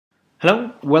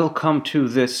Hello, welcome to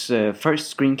this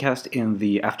first screencast in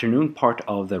the afternoon part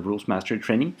of the Rules Mastery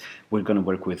training. We're going to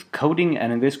work with coding,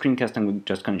 and in this screencast I'm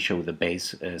just going to show the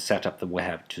base setup that we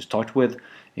have to start with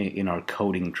in our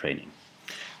coding training.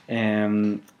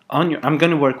 I'm going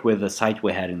to work with the site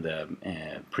we had in the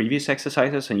previous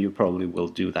exercises, and you probably will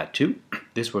do that too.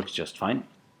 This works just fine.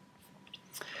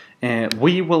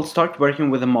 We will start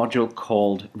working with a module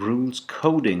called Rules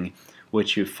Coding,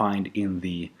 which you find in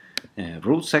the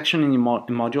rules section in your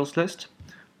modules list.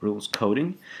 Rules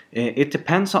coding. It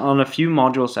depends on a few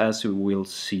modules, as we will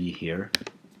see here.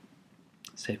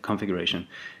 Save configuration.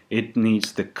 It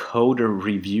needs the coder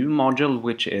review module,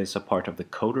 which is a part of the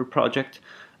coder project,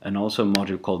 and also a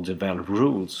module called develop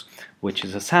rules, which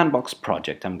is a sandbox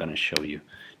project I'm going to show you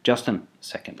just in a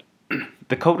second.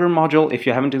 The coder module, if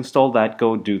you haven't installed that,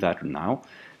 go do that now,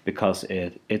 because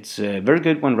it's very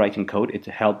good when writing code. It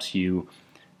helps you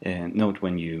note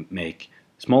when you make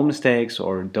small mistakes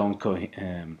or don't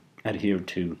adhere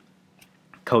to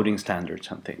coding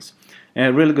standards and things.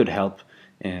 Really good help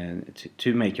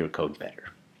to make your code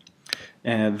better.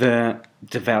 The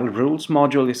develop rules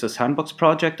module is a sandbox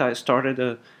project I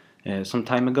started some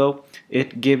time ago.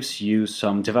 It gives you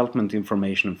some development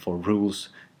information for rules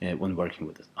when working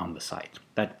with it on the site.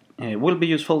 That will be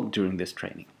useful during this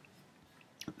training.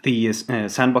 The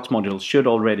sandbox module should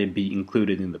already be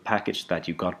included in the package that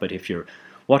you got, but if you're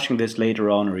watching this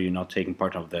later on or you're not taking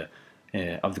part of the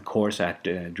course at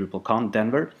DrupalCon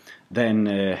Denver, then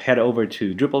head over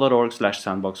to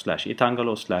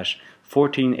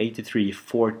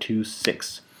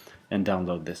drupal.org/sandbox/itangalo/1483426 and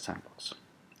download this sandbox.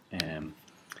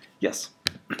 Yes.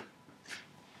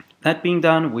 That being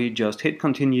done, we just hit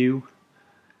continue,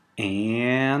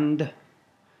 and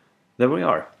there we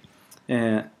are.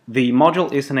 The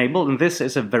module is enabled, and this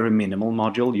is a very minimal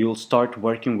module. You'll start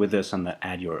working with this and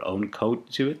add your own code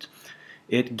to it.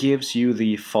 It gives you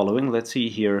the following. Let's see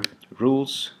here: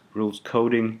 rules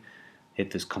coding.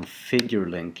 Hit this configure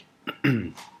link.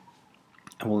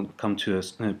 I will come to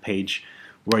a page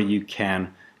where you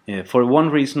can, for one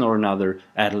reason or another,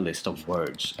 add a list of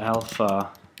words: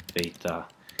 alpha, beta,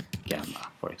 gamma,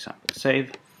 for example.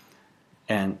 Save,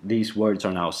 and these words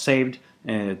are now saved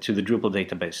to the Drupal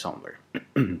database somewhere.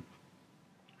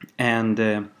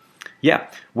 And yeah,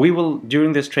 we will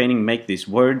during this training make these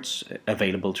words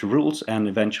available to rules, and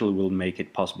eventually we'll make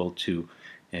it possible to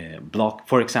block,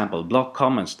 for example, block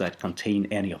comments that contain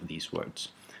any of these words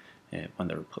when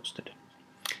they're posted.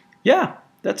 Yeah,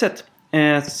 that's it.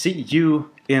 See you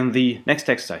in the next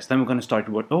exercise. Then we're going to start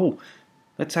with,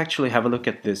 let's actually have a look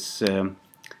at this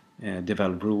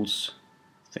develop rules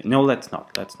thing. No, let's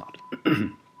not.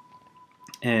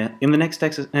 In the next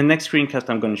screencast,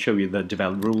 I'm going to show you the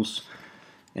develop rules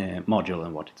module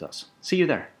and what it does. See you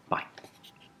there.